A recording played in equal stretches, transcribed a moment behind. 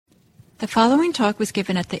The following talk was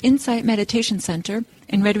given at the Insight Meditation Center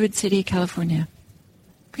in Redwood City, California.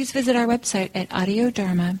 Please visit our website at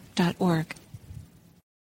audiodharma.org.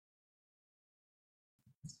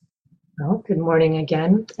 Well, good morning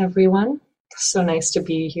again, everyone. So nice to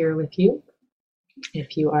be here with you.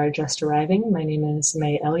 If you are just arriving, my name is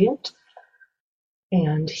May Elliott,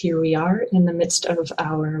 and here we are in the midst of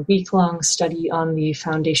our week-long study on the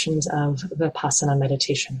foundations of Vipassana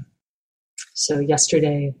meditation. So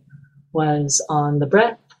yesterday was on the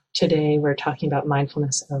breath. Today we're talking about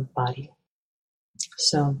mindfulness of body.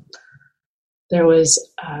 So there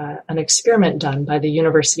was an experiment done by the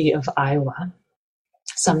University of Iowa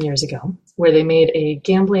some years ago where they made a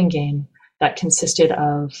gambling game that consisted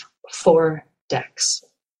of 4 decks.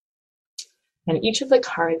 And each of the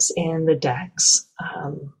cards in the decks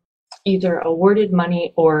either awarded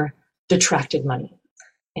money or detracted money.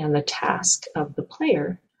 And the task of the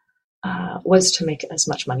player was to make as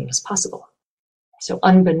much money as possible. So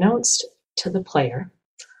unbeknownst to the player,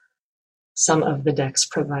 some of the decks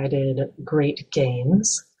provided great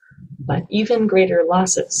gains, but even greater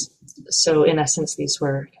losses. So in essence, these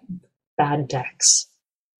were bad decks.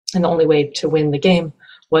 And the only way to win the game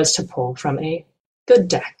was to pull from a good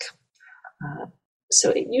deck. So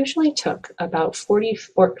it usually took about 40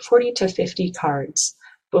 to 50 cards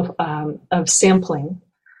of sampling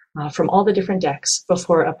from all the different decks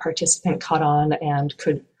before a participant caught on and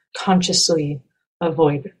could consciously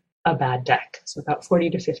avoid a bad deck. So about 40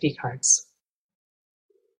 to 50 cards.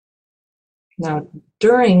 Now,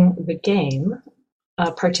 during the game,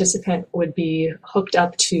 a participant would be hooked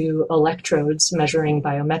up to electrodes measuring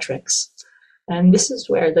biometrics. And this is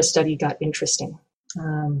where the study got interesting.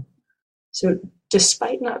 So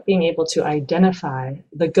despite not being able to identify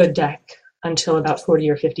the good deck until about 40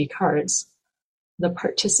 or 50 cards, the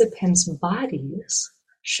participants' bodies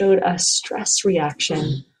showed a stress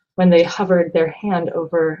reaction when they hovered their hand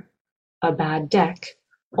over a bad deck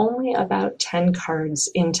only about 10 cards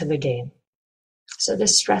into the game. So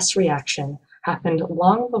this stress reaction happened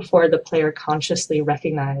long before the player consciously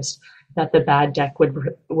recognized that the bad deck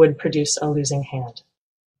would produce a losing hand.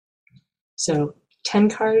 So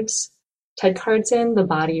 10 cards in, the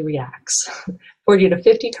body reacts. 40 to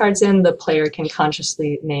 50 cards in, the player can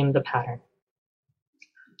consciously name the pattern.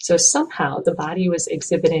 So somehow the body was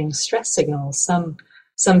exhibiting stress signals, some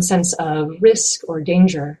sense of risk or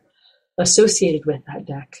danger associated with that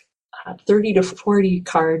deck, 30 to 40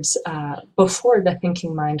 cards before the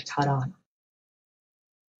thinking mind caught on.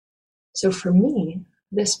 So for me,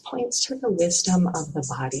 this points to the wisdom of the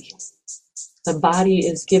body. The body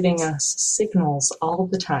is giving us signals all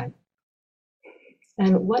the time.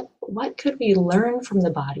 And what could we learn from the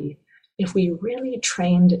body if we really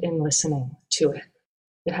trained in listening to it?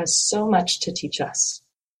 It has so much to teach us.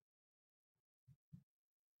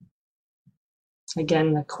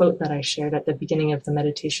 Again, the quote that I shared at the beginning of the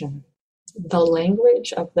meditation, the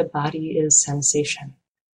language of the body is sensation,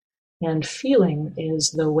 and feeling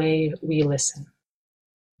is the way we listen.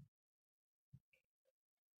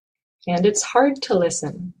 And it's hard to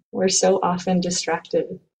listen. We're so often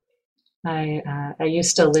distracted. I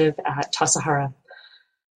used to live at Tassajara,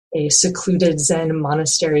 a secluded Zen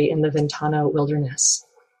monastery in the Ventana wilderness.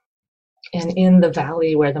 And in the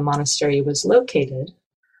valley where the monastery was located,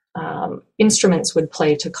 instruments would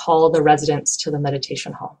play to call the residents to the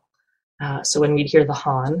meditation hall. So when we'd hear the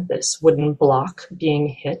hon, this wooden block being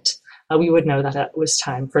hit, we would know that it was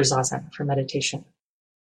time for zazen, for meditation.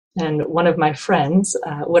 And one of my friends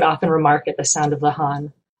would often remark at the sound of the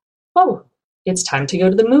hon, "Oh, it's time to go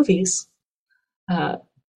to the movies."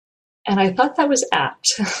 And I thought that was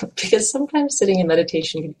apt because sometimes sitting in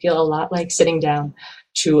meditation can feel a lot like sitting down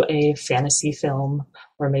to a fantasy film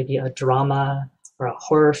or maybe a drama or a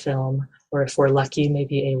horror film, or if we're lucky,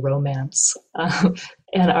 maybe a romance.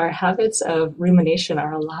 And our habits of rumination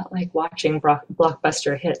are a lot like watching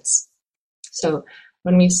blockbuster hits. So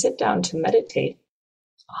when we sit down to meditate,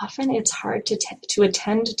 often it's hard to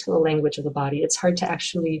attend to the language of the body. It's hard to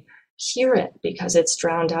actually hear it because it's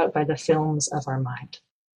drowned out by the films of our mind.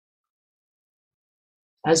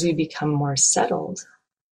 As we become more settled,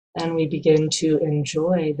 then we begin to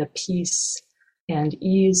enjoy the peace and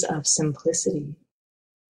ease of simplicity,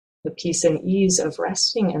 the peace and ease of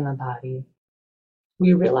resting in the body.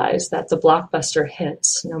 We realize that the blockbuster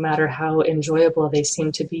hits, no matter how enjoyable they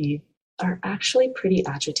seem to be, are actually pretty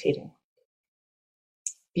agitating.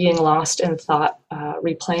 Being lost in thought,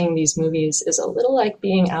 replaying these movies is a little like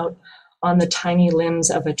being out on the tiny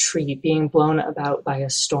limbs of a tree being blown about by a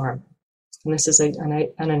storm. And this is an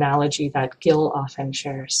analogy that Gil often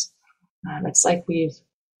shares. It's like we've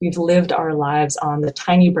lived our lives on the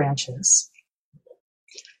tiny branches,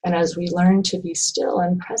 And as we learn to be still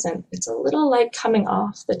and present, it's a little like coming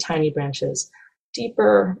off the tiny branches,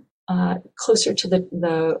 deeper, closer to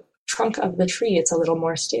the trunk of the tree. It's a little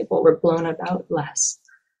more stable. We're blown about less.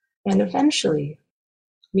 And eventually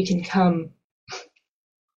we can come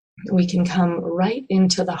right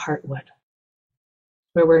into the heartwood,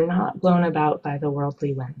 where we're not blown about by the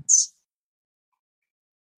worldly winds.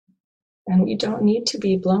 And we don't need to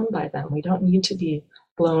be blown by them. We don't need to be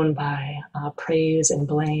blown by praise and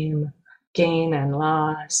blame, gain and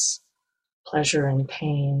loss, pleasure and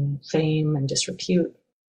pain, fame and disrepute.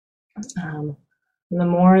 The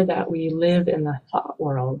more that we live in the thought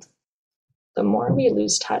world, the more we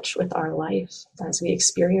lose touch with our life as we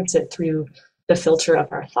experience it through the filter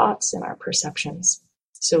of our thoughts and our perceptions.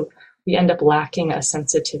 So we end up lacking a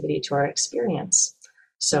sensitivity to our experience.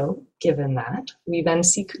 So given that, we then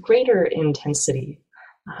seek greater intensity.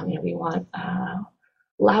 We want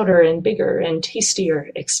louder and bigger and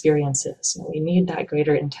tastier experiences. We need that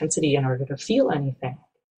greater intensity in order to feel anything.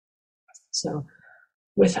 So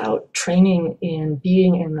without training in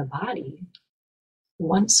being in the body,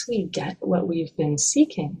 once we get what we've been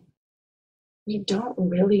seeking, we don't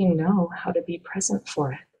really know how to be present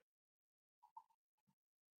for it.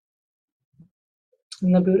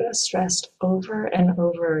 And the Buddha stressed over and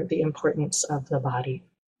over the importance of the body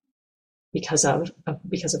because of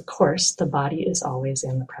course, the body is always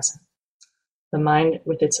in the present. The mind,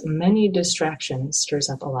 with its many distractions, stirs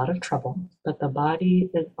up a lot of trouble, but the body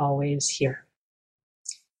is always here.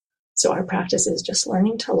 So our practice is just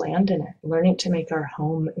learning to land in it, learning to make our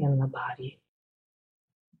home in the body.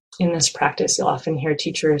 In this practice, you'll often hear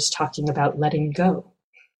teachers talking about letting go.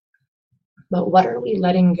 But what are we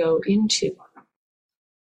letting go into?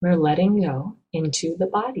 We're letting go into the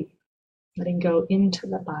body, letting go into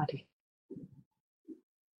the body.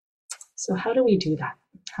 So how do we do that?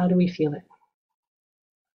 How do we feel it?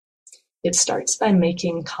 It starts by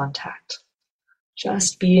making contact.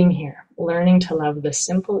 Just being here, learning to love the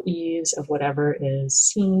simple ease of whatever is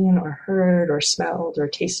seen or heard or smelled or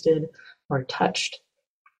tasted or touched.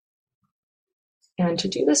 And to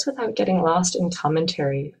do this without getting lost in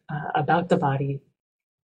commentary about the body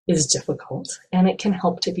is difficult, and it can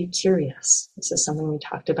help to be curious. This is something we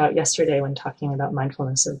talked about yesterday when talking about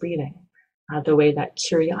mindfulness of breathing. The way that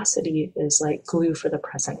curiosity is like glue for the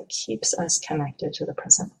present. It keeps us connected to the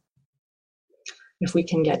present. If we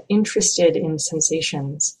can get interested in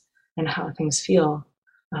sensations and how things feel,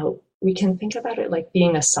 we can think about it like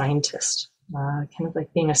being a scientist, kind of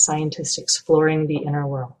like being a scientist exploring the inner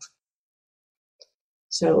world.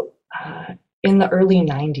 So in the early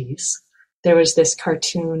 90s, there was this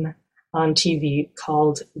cartoon on TV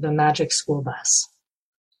called The Magic School Bus.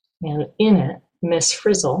 And in it, Miss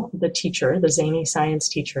Frizzle, the teacher, the zany science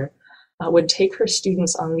teacher, would take her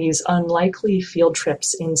students on these unlikely field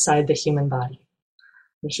trips inside the human body.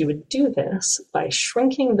 And she would do this by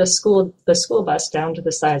shrinking the school bus down to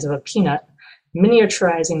the size of a peanut,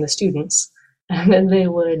 miniaturizing the students, and then they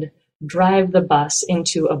would drive the bus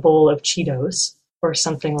into a bowl of Cheetos or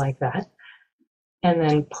something like that. And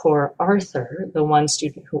then poor Arthur, the one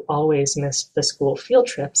student who always missed the school field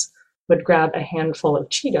trips, would grab a handful of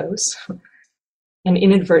Cheetos and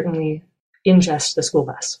inadvertently ingest the school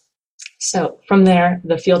bus. So from there,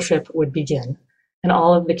 the field trip would begin, and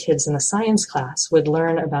all of the kids in the science class would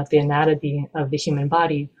learn about the anatomy of the human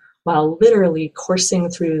body while literally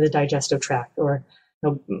coursing through the digestive tract, or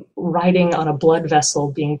riding on a blood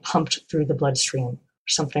vessel being pumped through the bloodstream, or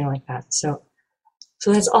something like that. So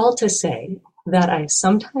that's all to say that I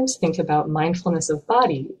sometimes think about mindfulness of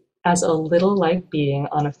body as a little like being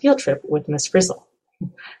on a field trip with Miss Frizzle.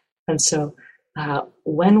 And so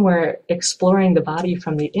when we're exploring the body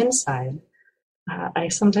from the inside, I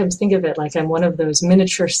sometimes think of it like I'm one of those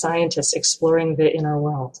miniature scientists exploring the inner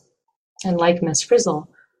world. And like Miss Frizzle,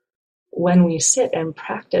 when we sit and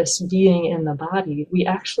practice being in the body, we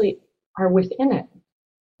actually are within it.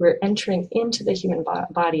 We're entering into the human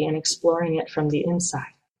body and exploring it from the inside.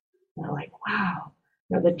 Like, wow,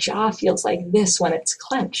 the jaw feels like this when it's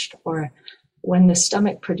clenched, or when the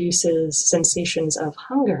stomach produces sensations of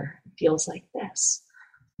hunger, it feels like this,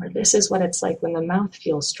 or this is what it's like when the mouth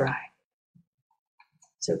feels dry.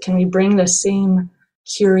 So can we bring the same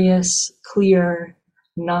curious, clear,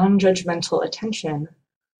 non-judgmental attention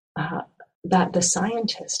that the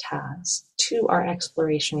scientist has to our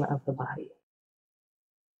exploration of the body?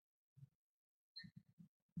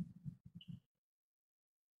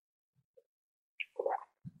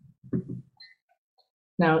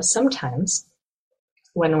 Now, sometimes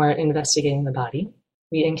when we're investigating the body,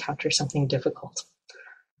 we encounter something difficult.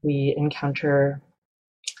 We encounter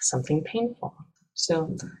something painful.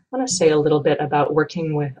 So I want to say a little bit about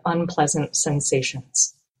working with unpleasant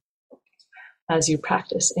sensations. As you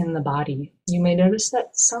practice in the body, you may notice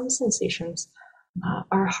that some sensations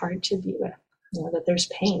are hard to be with, that there's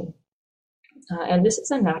pain. And this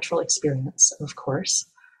is a natural experience, of course.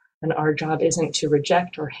 And our job isn't to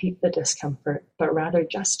reject or hate the discomfort, but rather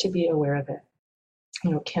just to be aware of it.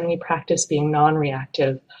 Can we practice being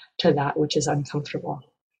non-reactive to that which is uncomfortable?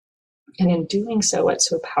 And in doing so, what's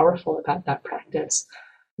so powerful about that practice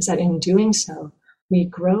is that in doing so, we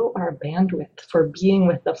grow our bandwidth for being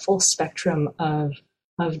with the full spectrum of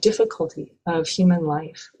difficulty of human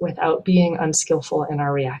life without being unskillful in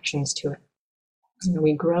our reactions to it.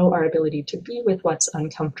 We grow our ability to be with what's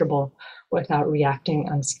uncomfortable without reacting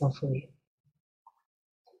unskillfully.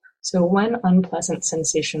 So when unpleasant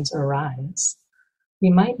sensations arise, we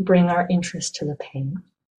might bring our interest to the pain.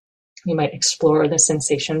 We might explore the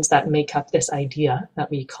sensations that make up this idea that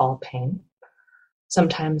we call pain.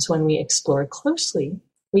 Sometimes when we explore closely,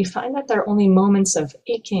 we find that there are only moments of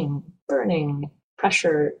aching, burning,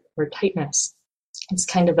 pressure, or tightness. It's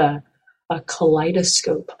kind of a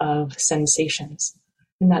kaleidoscope of sensations,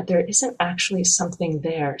 and that there isn't actually something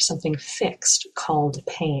there, something fixed called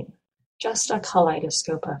pain, just a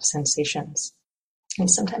kaleidoscope of sensations. And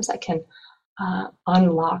sometimes that can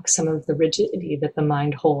unlock some of the rigidity that the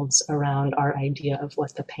mind holds around our idea of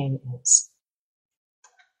what the pain is.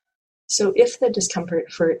 So if the discomfort,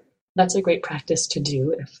 that's a great practice to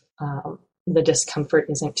do if the discomfort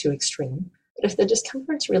isn't too extreme. But if the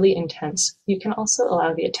discomfort's really intense, you can also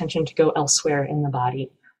allow the attention to go elsewhere in the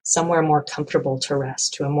body, somewhere more comfortable to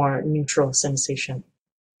rest, to a more neutral sensation.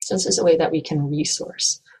 So this is a way that we can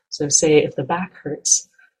resource. So say if the back hurts,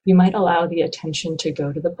 you might allow the attention to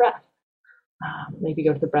go to the breath. Maybe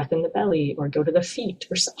go to the breath in the belly, or go to the feet,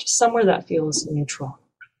 or somewhere that feels neutral.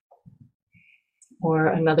 Or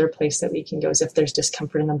another place that we can go is if there's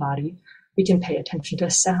discomfort in the body, we can pay attention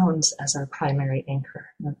to sounds as our primary anchor,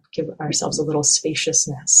 give ourselves a little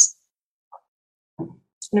spaciousness.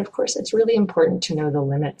 And of course, it's really important to know the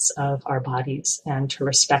limits of our bodies and to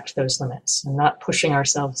respect those limits, and not pushing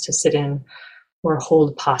ourselves to sit in or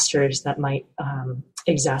hold postures that might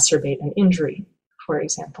exacerbate an injury, for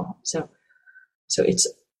example. So it's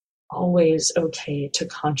always okay to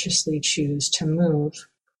consciously choose to move,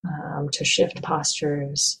 to shift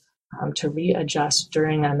postures, to readjust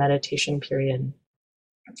during a meditation period,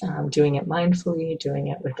 doing it mindfully, doing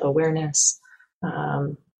it with awareness,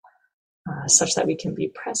 such that we can be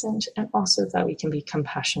present and also that we can be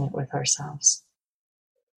compassionate with ourselves.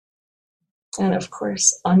 And of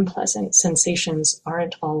course, unpleasant sensations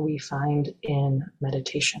aren't all we find in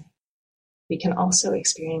meditation. We can also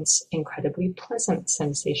experience incredibly pleasant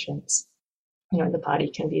sensations. The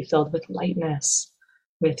body can be filled with lightness,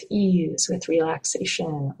 with ease, with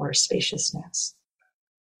relaxation, or spaciousness.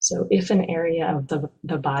 So if an area of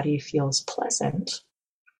the body feels pleasant,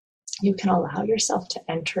 you can allow yourself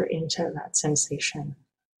to enter into that sensation,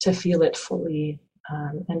 to feel it fully,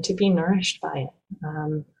 and to be nourished by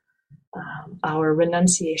it. Our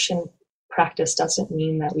renunciation practice doesn't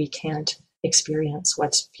mean that we can't experience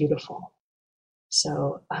what's beautiful.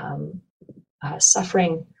 So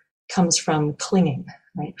suffering comes from clinging,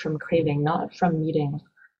 right? From craving, not from meeting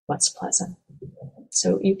what's pleasant.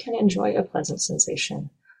 So you can enjoy a pleasant sensation.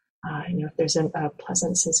 If there's a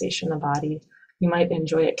pleasant sensation in the body, you might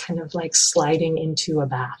enjoy it kind of like sliding into a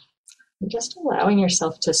bath. And just allowing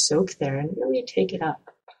yourself to soak there and really take it up,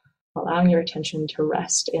 allowing your attention to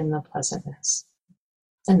rest in the pleasantness.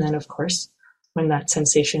 And then, of course, when that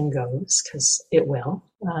sensation goes, because it will,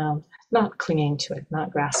 not clinging to it,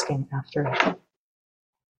 not grasping after it.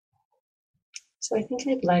 So I think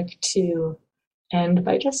I'd like to end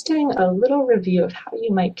by just doing a little review of how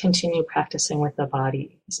you might continue practicing with the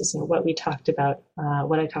body. This is what we talked about,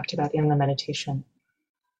 what I talked about in the meditation.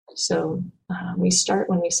 So we start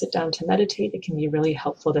when we sit down to meditate. It can be really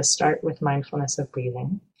helpful to start with mindfulness of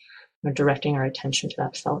breathing, directing our attention to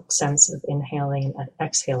that felt sense of inhaling and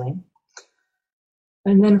exhaling.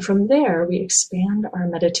 And then from there, we expand our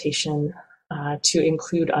meditation to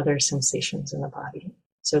include other sensations in the body.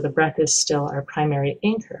 So the breath is still our primary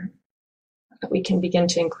anchor, but we can begin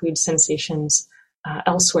to include sensations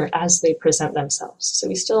elsewhere as they present themselves. So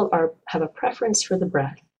we still have a preference for the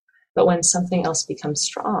breath, but when something else becomes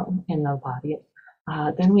strong in the body,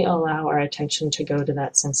 then we allow our attention to go to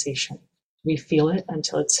that sensation. We feel it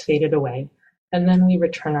until it's faded away, and then we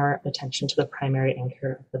return our attention to the primary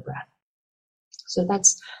anchor of the breath. So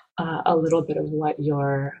that's a little bit of what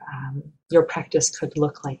your practice could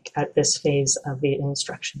look like at this phase of the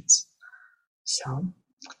instructions. So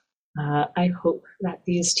I hope that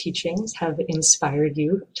these teachings have inspired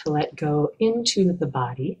you to let go into the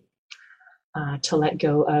body, to let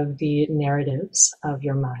go of the narratives of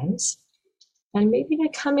your minds, and maybe to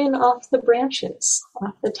come in off the branches,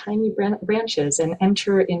 off the tiny branches, and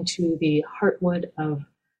enter into the heartwood of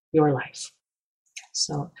your life.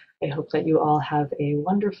 So I hope that you all have a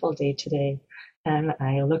wonderful day today, and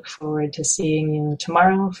I look forward to seeing you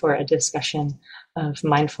tomorrow for a discussion of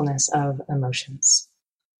mindfulness of emotions.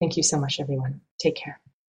 Thank you so much, everyone. Take care.